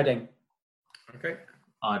 Reading. Okay.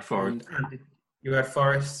 I had Forest. And you had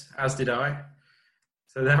Forest, as did I.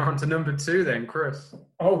 So then on to number 2 then, Chris.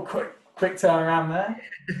 Oh, quick turnaround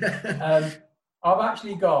there. I've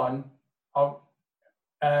actually gone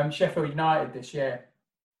Sheffield United this year.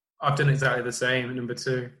 I've done exactly the same at number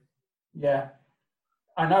 2. Yeah.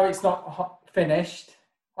 I know it's not finished,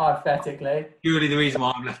 hypothetically. Purely the reason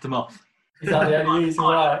why I've left them off. Is that the only reason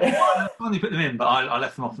why? I finally put them in, but I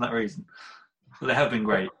left them off for that reason. But they have been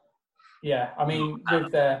great. Yeah, I mean,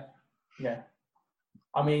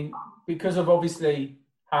 I mean, because of obviously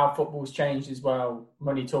how football's changed as well,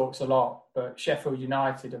 money talks a lot, but Sheffield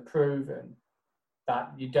United have proven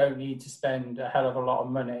that you don't need to spend a hell of a lot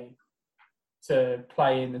of money to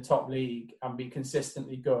play in the top league and be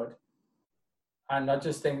consistently good. And I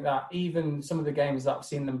just think that even some of the games that I've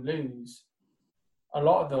seen them lose, a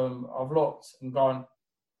lot of them I've looked and gone,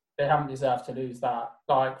 they haven't deserved to lose that.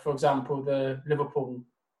 Like, for example, the Liverpool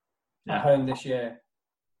at home this year,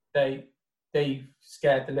 they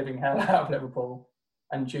scared the living hell out of Liverpool.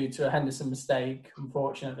 And due to a Henderson mistake,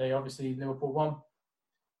 unfortunately, obviously Liverpool won.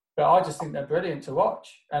 But I just think they're brilliant to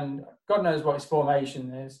watch. And God knows what his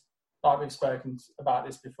formation is. Like we've spoken about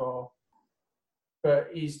this before. But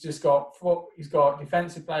he's got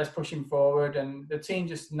defensive players pushing forward, and the team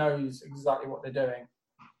just knows exactly what they're doing.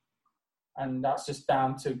 And that's just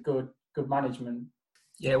down to good management.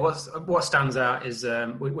 Yeah, what stands out is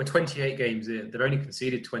we're 28 games in. They've only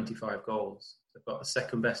conceded 25 goals. They've got the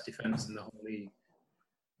second best defence in the whole league.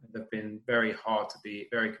 They've been very hard to beat,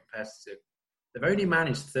 very competitive. They've only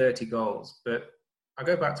managed 30 goals, but I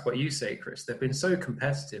go back to what you say, Chris. They've been so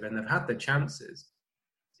competitive and they've had their chances.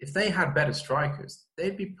 If they had better strikers,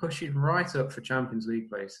 they'd be pushing right up for Champions League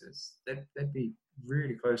places. They'd be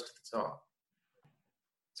really close to the top.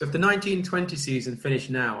 So if the 1920 season finished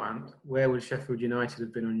now, Ant, where would Sheffield United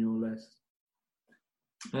have been on your list?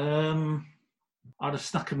 I'd have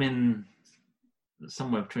stuck them in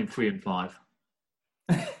somewhere between 3 and 5.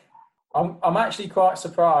 I'm actually quite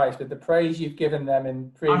surprised with the praise you've given them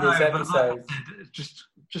in previous episodes. Just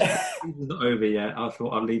not over yet. I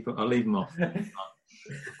thought I'll leave them off.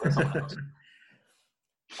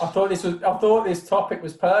 I thought this topic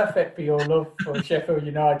was perfect for your love for Sheffield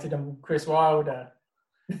United and Chris Wilder.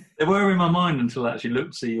 They were in my mind until I actually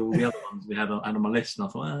looked to see all the other ones we had on my list, and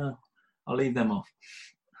I thought, I'll leave them off.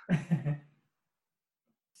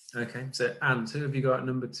 Okay, so Ant, who have you got at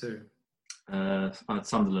number 2? I had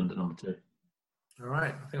Sunderland at number 2. All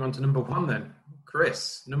right, I think on to number 1 then.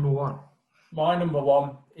 Chris, number 1. My number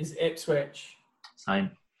 1 is Ipswich.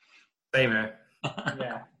 Same here.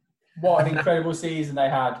 Yeah. What an incredible season they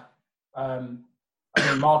had.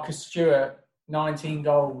 Marcus Stewart, 19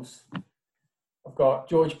 goals. I've got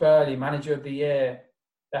George Burley, manager of the year.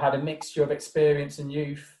 They had a mixture of experience and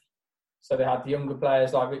youth. So they had the younger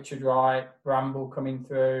players like Richard Wright, Bramble coming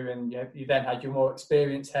through, and you then had your more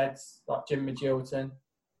experienced heads like Jim Magilton.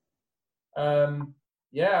 I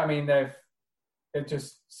mean, they've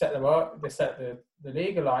just set them up. They set the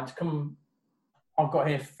league aligned to come. I've got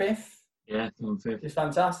here 5th. Yeah, 5th. It's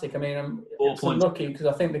fantastic. I mean, I'm 4 points. lucky because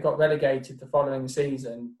I think they got relegated the following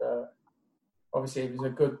season. But obviously, it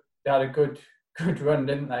was they had a good run,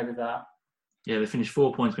 didn't they, with that? Yeah, they finished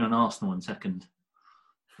 4 points behind Arsenal in second,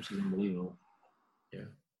 which is unbelievable. Yeah.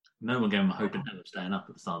 No one gave them a hope in hell of staying up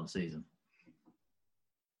at the start of the season.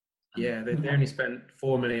 Yeah, they only spent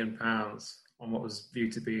 £4 million on what was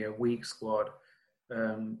viewed to be a weak squad.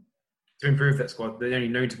 To improve that squad, the only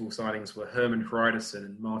notable signings were Herman Hreiderson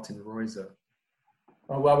and Martin Reuser.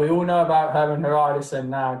 Oh, well, we all know about Herman Hreiderson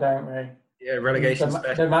now, don't we? Yeah, relegation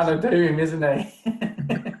The man of doom, isn't he?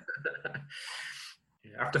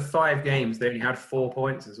 After 5 games, they only had 4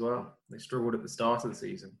 points as well. They struggled at the start of the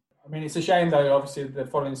season. I mean, it's a shame, though, obviously, the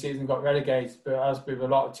following season got relegated, but as with a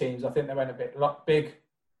lot of teams, I think they went a bit big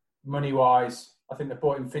money-wise. I think they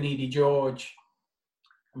brought in Finidi George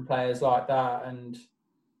and players like that, and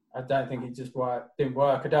I don't think it just didn't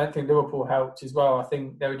work. I don't think Liverpool helped as well. I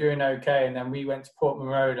think they were doing okay, and then we went to Portman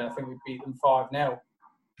Road, and I think we beat them 5-0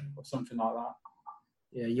 or something like that.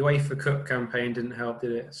 Yeah, UEFA Cup campaign didn't help,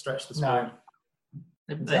 did it? Stretch the squad.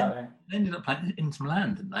 No. They ended up playing Inter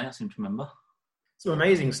Milan, didn't they? I seem to remember. Some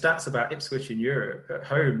amazing stats about Ipswich in Europe. At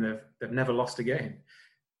home, they've never lost a game,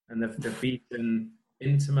 and they've beaten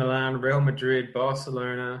Inter Milan, Real Madrid,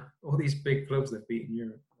 Barcelona, all these big clubs they've beaten in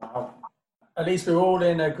Europe. Wow. At least we're all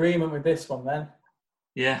in agreement with this one then.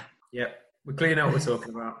 Yeah. Yep, we're clear now what we're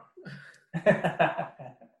talking about.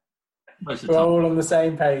 Most of We're the time. all on the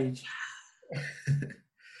same page. Roycer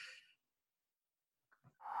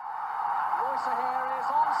here is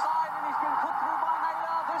onside and he's been put through by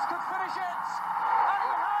Naylor. This could finish it. And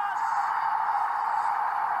he has!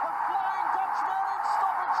 The Flying Dutchman in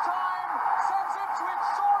stoppage time sends Ipswich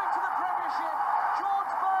soaring to the Premiership.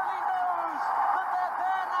 George Burley knows that they're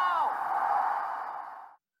there now.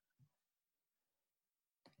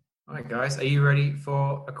 All right, guys, are you ready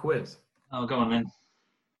for a quiz? Oh, go on then.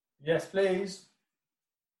 Yes, please.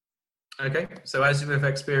 Okay, so as we've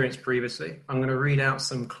experienced previously, I'm going to read out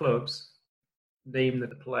some clubs, name the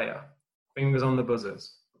player. Fingers on the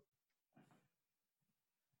buzzers.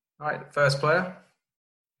 All right, first player.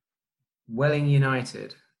 Welling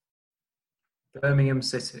United, Birmingham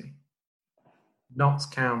City, Notts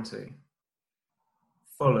County,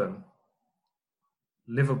 Fulham,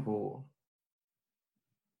 Liverpool,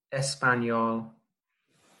 Espanyol,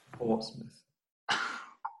 Portsmouth.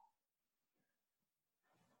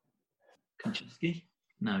 Kaczynski?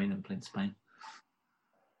 No, he never played in Spain.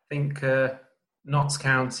 Think Notts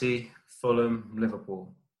County, Fulham,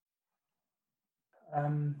 Liverpool.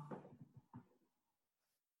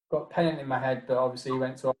 Got Pennant in my head, but obviously he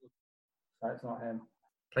went to... So it's not him.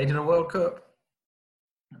 Played in a World Cup.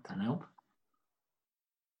 That doesn't help.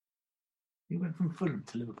 He went from Fulham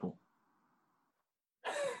to Liverpool.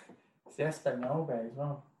 See, I spent the whole day as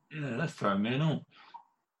well. Yeah, let's throw him in all.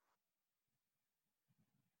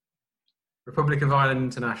 Republic of Ireland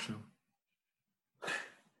International.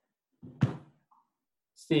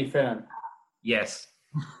 Steve Finnan. Yes.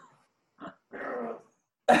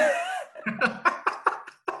 I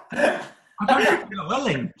don't think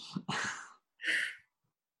Welling.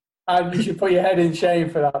 And you should put your head in shame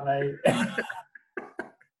for that, mate.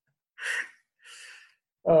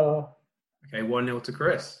 Oh. Okay, 1-0 to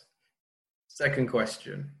Chris. Second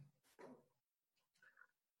question.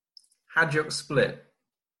 Hajduk Split.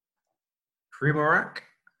 Primorac,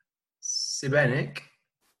 Šibenik,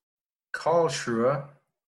 Karlsruhe,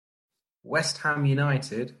 West Ham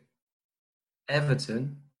United,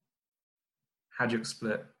 Everton, Hajduk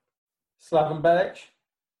Split. Slaven Bilic.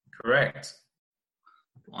 Correct.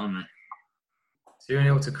 On me.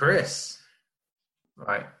 2-0 to Chris.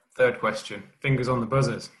 Right, third question. Fingers on the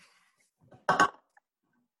buzzers.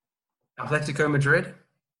 Atletico Madrid,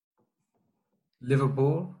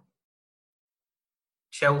 Liverpool,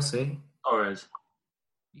 Chelsea. Torres.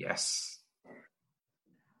 Yes.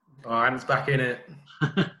 Oh, and it's back in it.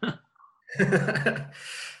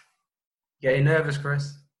 Getting nervous,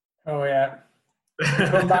 Chris? Oh, yeah.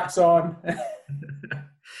 Comeback's on.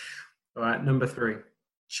 All right, number 3.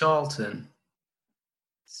 Charlton,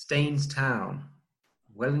 Staines Town,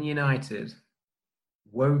 Welling United,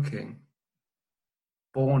 Woking,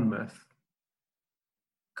 Bournemouth,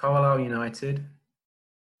 Carlisle United,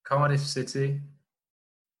 Cardiff City,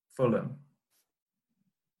 Fulham.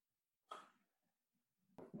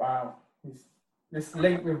 Wow. This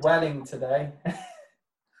link with Welling today.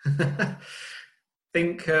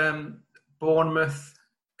 Think Bournemouth,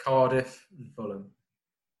 Cardiff, and Fulham.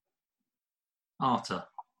 Arter.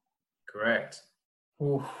 Correct.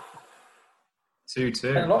 Oof. 2-2.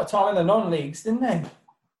 Spent a lot of time in the non-leagues, didn't they?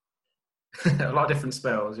 A lot of different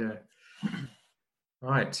spells, yeah.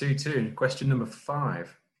 Right, 2-2. Question number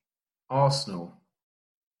 5. Arsenal,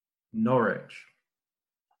 Norwich,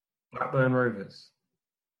 Blackburn Rovers,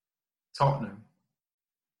 Tottenham,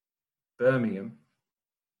 Birmingham,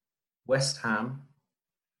 West Ham,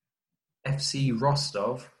 FC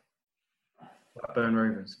Rostov, Blackburn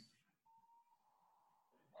Rovers.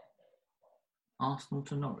 Arsenal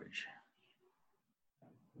to Norwich.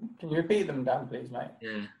 Can you repeat them, Dan, please, mate?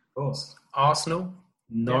 Yeah. Of course. Arsenal,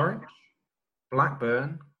 Norwich,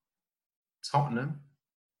 Blackburn, Tottenham,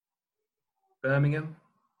 Birmingham,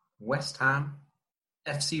 West Ham,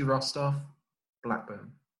 FC Rostov,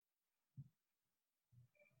 Blackburn.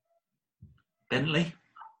 Bentley.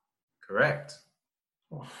 Correct.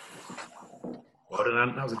 Well done,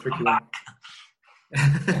 Ant. That was a tricky one.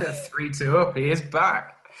 3-2 up. He is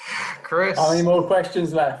back. Chris. How many more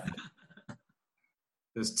questions left?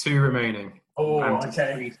 There's 2 remaining. Oh, Ant is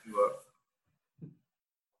okay. 3-2 up.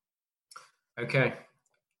 Okay.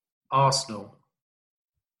 Arsenal,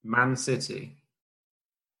 Man City,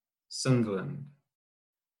 Sunderland.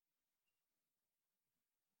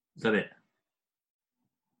 Is that it?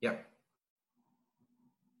 Yep.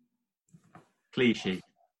 Clichy.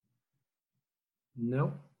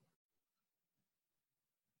 No.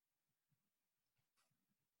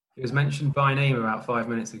 It was mentioned by name about 5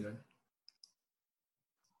 minutes ago.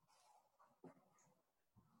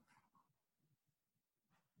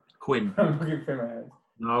 Quinn. I'm looking for my head.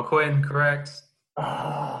 No, Quinn, correct.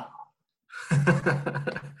 Ah,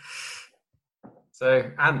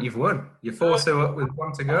 So, Ant, you've won. You're 4-2 up with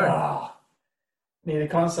 1 to go. need a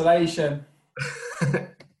consolation.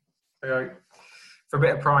 So, for a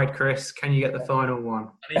bit of pride, Chris, can you get the final one?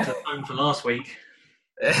 I need to phone for last week.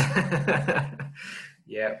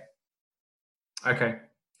 Yeah. Okay.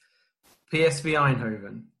 PSV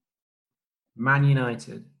Eindhoven, Man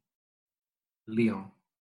United, Lyon.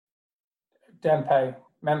 Depay,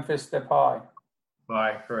 Memphis Depay.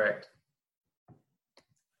 Bye, correct.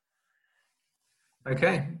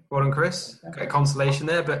 Okay, well done, Chris. Got a consolation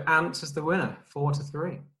there, but Ant is the winner,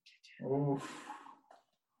 4-3. Oof.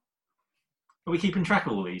 Are we keeping track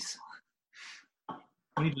of all these?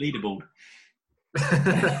 We need a leaderboard.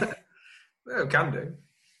 Well, can do.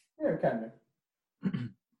 Yeah, we can do.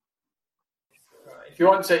 If you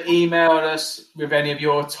want to email us with any of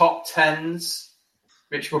your top 10s,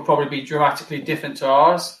 which will probably be dramatically different to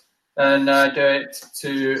ours, then do it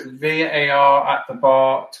to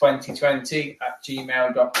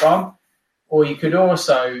VAR@thebar2020@gmail.com. Or you could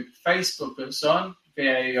also Facebook us on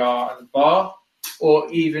VAR@thebar, or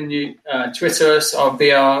even you Twitter us on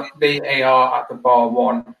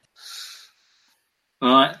VAR@thebar1. All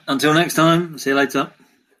right. Until next time. See you later.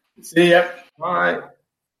 See ya. Bye.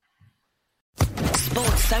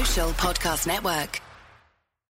 Sports Social Podcast Network.